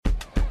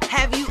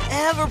Have you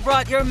ever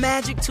brought your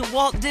magic to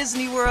Walt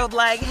Disney World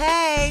like,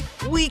 hey,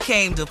 we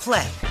came to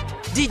play?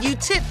 Did you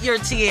tip your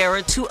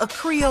tiara to a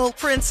Creole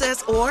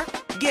princess or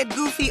get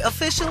goofy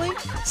officially?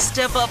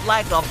 Step up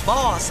like a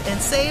boss and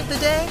save the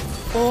day?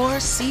 Or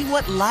see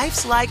what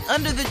life's like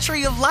under the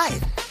tree of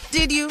life?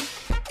 Did you?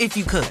 If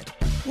you could.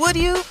 Would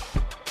you?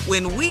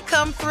 When we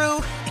come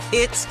through,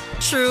 it's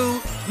true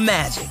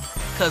magic.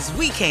 'Cause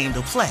we came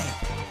to play.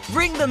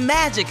 Bring the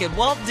magic at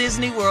Walt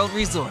Disney World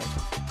Resort.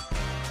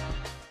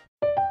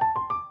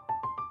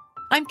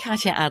 I'm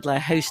Katya Adler,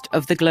 host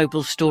of The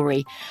Global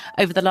Story.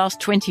 Over the last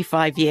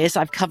 25 years,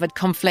 I've covered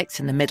conflicts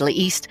in the Middle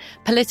East,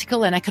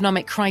 political and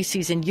economic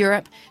crises in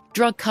Europe,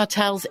 drug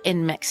cartels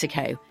in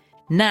Mexico.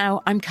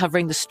 Now I'm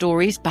covering the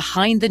stories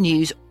behind the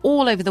news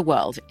all over the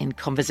world in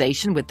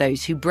conversation with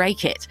those who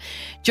break it.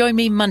 Join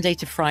me Monday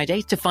to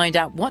Friday to find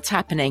out what's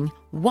happening,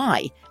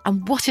 why,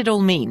 and what it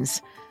all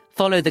means.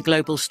 Follow The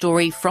Global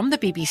Story from the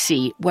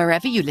BBC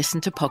wherever you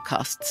listen to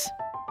podcasts.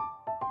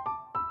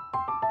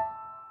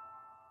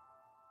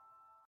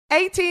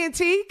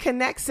 AT&T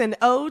connects an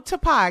ode to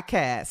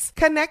podcasts.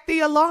 Connect the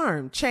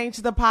alarm. Change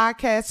the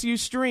podcast you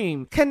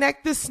stream.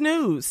 Connect the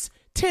snooze.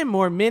 10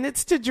 more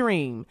minutes to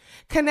dream.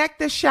 Connect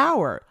the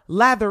shower.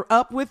 Lather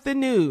up with the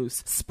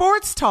news.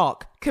 Sports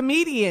talk,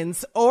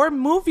 comedians, or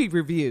movie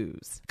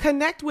reviews.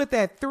 Connect with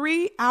that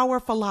 3-hour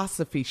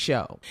philosophy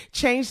show.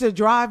 Change the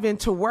drive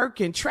into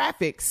work in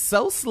traffic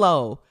so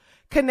slow.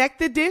 Connect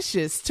the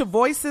dishes to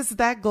voices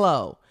that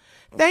glow.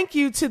 Thank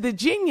you to the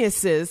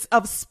geniuses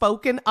of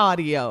spoken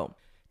audio.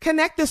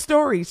 Connect the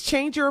stories,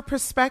 change your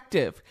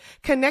perspective.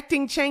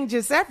 Connecting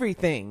changes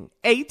everything.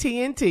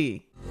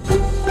 AT&T.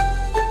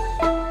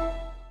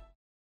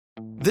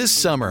 This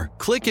summer,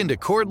 click into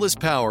cordless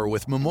power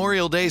with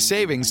Memorial Day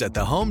savings at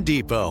the Home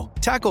Depot.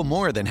 Tackle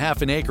more than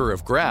half an acre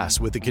of grass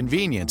with the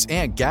convenience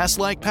and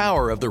gas-like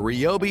power of the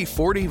Ryobi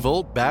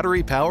 40-volt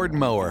battery-powered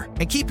mower.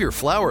 And keep your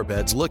flower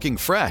beds looking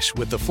fresh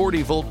with the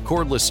 40-volt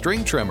cordless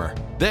string trimmer.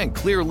 Then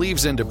clear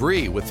leaves and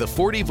debris with the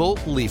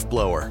 40-volt leaf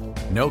blower.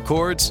 No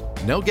cords,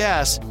 no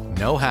gas,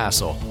 no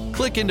hassle.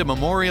 Click into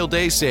Memorial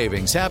Day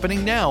savings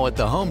happening now at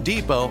the Home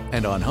Depot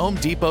and on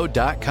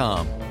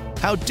HomeDepot.com.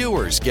 How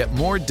doers get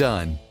more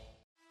done.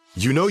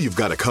 You know you've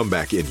got a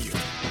comeback in you.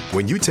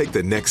 When you take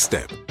the next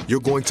step, you're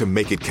going to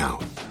make it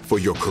count. For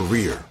your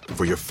career,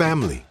 for your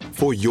family,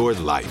 for your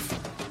life.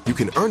 You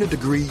can earn a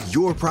degree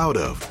you're proud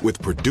of with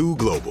Purdue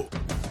Global.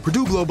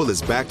 Purdue Global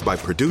is backed by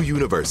Purdue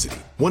University,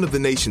 one of the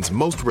nation's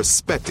most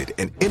respected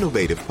and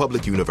innovative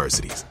public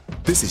universities.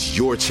 This is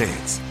your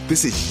chance.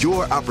 This is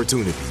your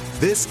opportunity.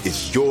 This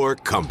is your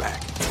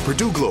comeback.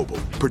 Purdue Global,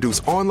 Purdue's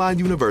online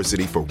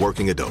university for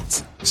working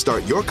adults.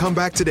 Start your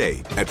comeback today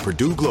at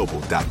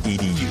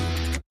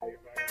purdueglobal.edu.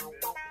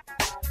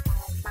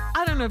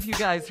 I don't know if you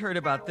guys heard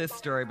about this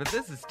story, but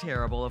this is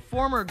terrible. A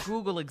former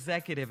Google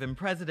executive and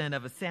president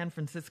of a San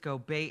Francisco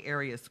Bay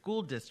Area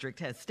school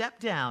district has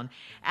stepped down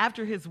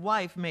after his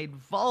wife made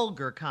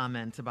vulgar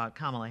comments about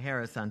Kamala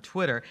Harris on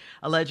Twitter,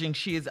 alleging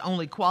she is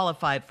only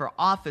qualified for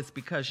office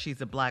because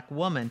she's a black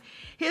woman.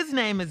 His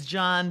name is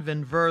John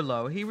Van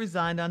Verlo. He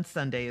resigned on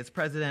Sunday as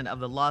president of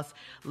the Los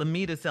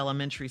Lomitas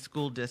Elementary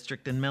School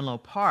District in Menlo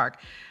Park,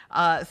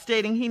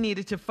 stating he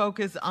needed to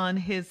focus on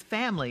his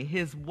family.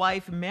 His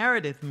wife,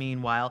 Meredith,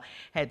 meanwhile,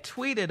 had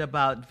tweeted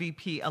about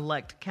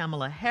VP-elect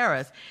Kamala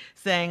Harris,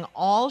 saying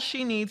all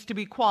she needs to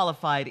be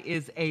qualified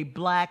is a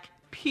black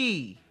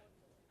P.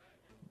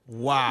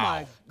 Wow. Oh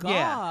my God.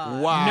 Yeah.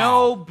 Wow.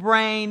 No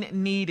brain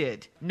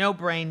needed. No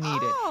brain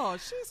needed. Oh,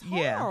 she's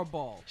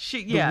horrible.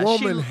 The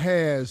woman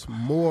has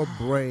more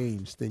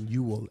brains than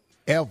you will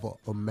ever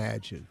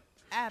imagine.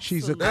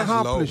 She's Absolutely.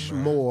 accomplished low,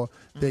 man. more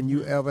than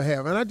you ever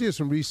have. And I did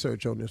some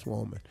research on this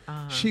woman.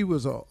 She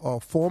was a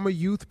former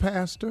youth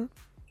pastor.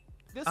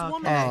 This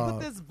woman put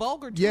this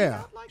vulgar tweet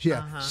out like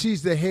Yeah. that?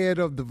 She's the head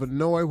of the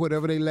Vinoy,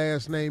 whatever their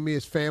last name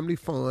is, Family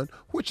Fund,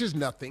 which is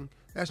nothing.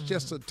 That's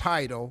just a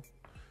title.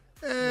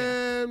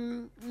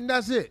 And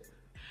that's it.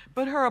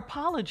 But her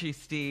apology,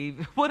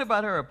 Steve, what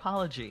about her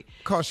apology?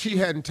 Because she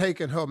hadn't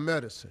taken her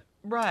medicine.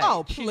 Right.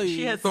 Oh, She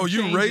please. has So some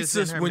you changes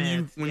in racist her when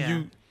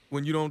meds.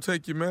 when you don't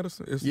take your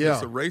medicine? It's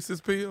Yeah. a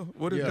racist pill?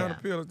 What Yeah. kind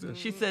of pill is this?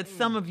 She said,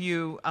 some of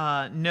you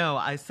know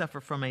I suffer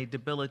from a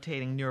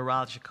debilitating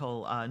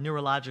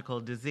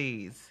neurological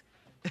disease.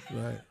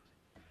 Right.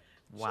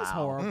 Wow. She's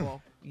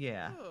horrible.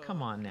 Yeah,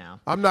 come on now.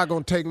 I'm not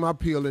going to take my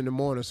pill in the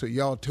morning, so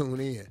y'all tune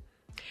in.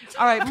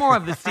 All right, more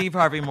of the Steve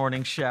Harvey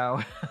Morning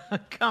Show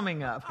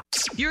coming up.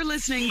 You're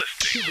listening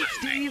to the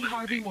Steve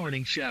Harvey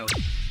Morning Show.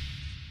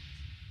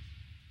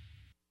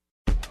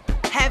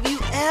 Have you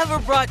ever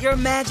brought your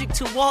magic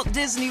to Walt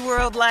Disney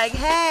World like,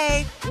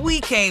 hey,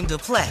 we came to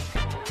play?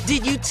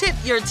 Did you tip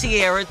your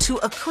tiara to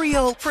a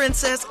Creole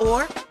princess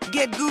or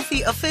get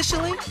goofy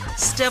officially?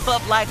 Step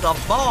up like a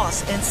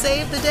boss and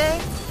save the day?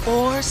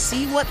 Or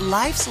see what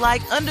life's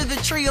like under the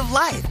tree of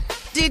life?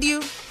 Did you?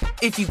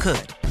 If you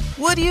could.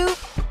 Would you?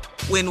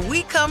 When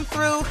we come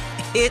through,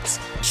 it's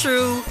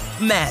true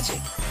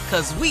magic.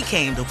 'Cause we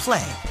came to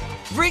play.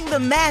 Bring the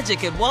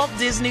magic at Walt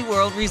Disney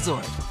World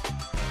Resort.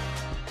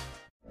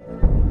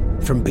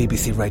 From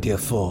BBC Radio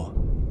 4,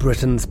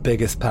 Britain's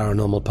biggest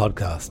paranormal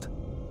podcast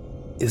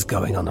is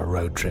going on a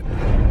road trip.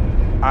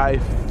 I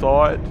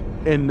thought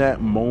in that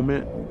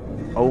moment,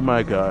 oh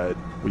my God,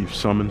 we've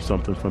summoned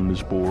something from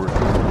this board.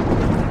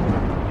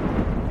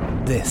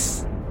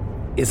 This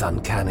is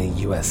Uncanny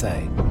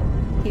USA.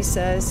 He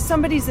says,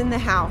 somebody's in the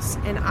house,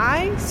 and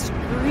I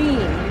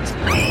screamed.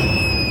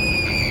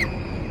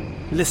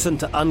 Listen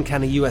to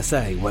Uncanny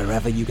USA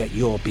wherever you get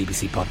your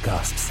BBC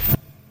podcasts,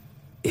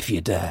 if you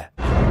dare.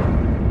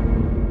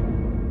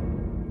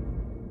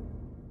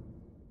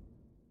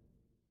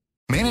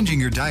 Managing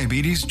your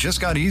diabetes just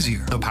got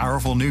easier. The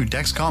powerful new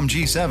Dexcom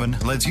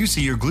G7 lets you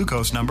see your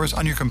glucose numbers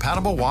on your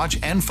compatible watch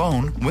and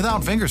phone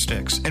without finger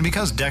sticks. And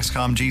because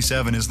Dexcom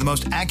G7 is the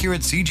most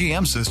accurate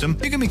CGM system,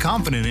 you can be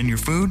confident in your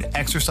food,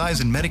 exercise,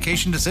 and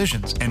medication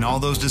decisions. And all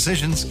those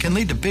decisions can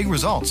lead to big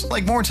results,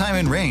 like more time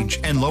in range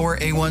and lower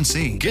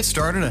A1C. Get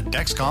started at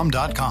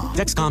Dexcom.com.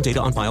 Dexcom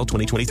data on file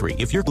 2023.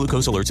 If your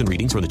glucose alerts and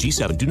readings from the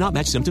G7 do not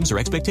match symptoms or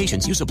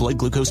expectations, use a blood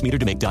glucose meter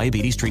to make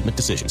diabetes treatment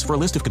decisions. For a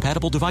list of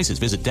compatible devices,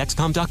 visit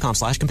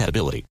Dexcom.com/compatibility.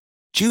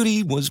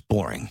 Judy was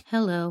boring.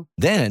 Hello.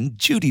 Then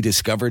Judy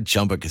discovered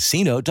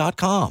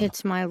ChumbaCasino.com.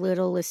 It's my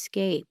little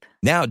escape.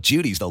 Now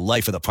Judy's the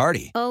life of the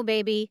party. Oh,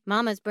 baby,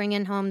 mama's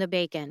bringing home the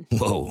bacon.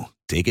 Whoa,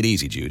 take it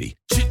easy, Judy.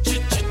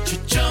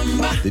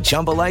 The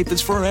Chumba life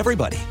is for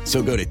everybody.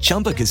 So go to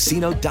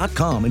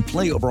ChumbaCasino.com and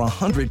play over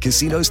 100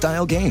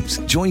 casino-style games.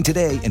 Join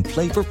today and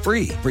play for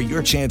free for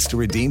your chance to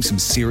redeem some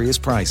serious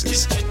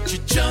prizes.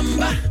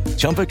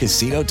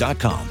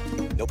 ChumbaCasino.com.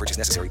 No purchase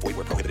necessary. Void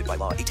where prohibited by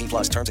law.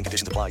 18+ terms and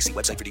conditions apply. See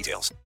website for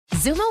details.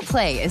 Xumo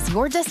Play is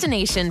your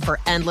destination for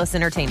endless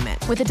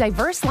entertainment. With a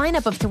diverse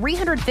lineup of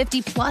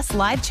 350+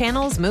 live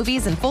channels,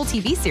 movies, and full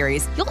TV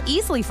series, you'll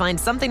easily find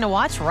something to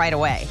watch right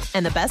away.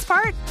 And the best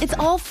part? It's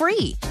all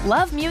free.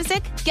 Love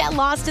music? Get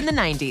lost in the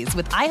 90s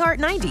with iHeart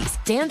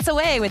 90s. Dance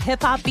away with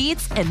hip-hop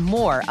beats and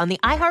more on the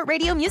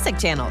iHeartRadio music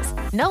channels.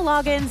 No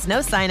logins, no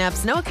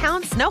signups, no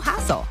accounts, no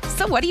hassle.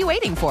 So what are you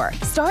waiting for?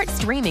 Start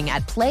streaming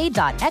at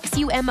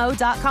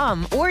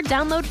play.xumo.com or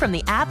download from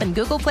the app and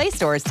Google Play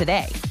stores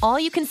today. All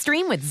you can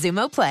stream with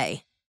Xumo Play.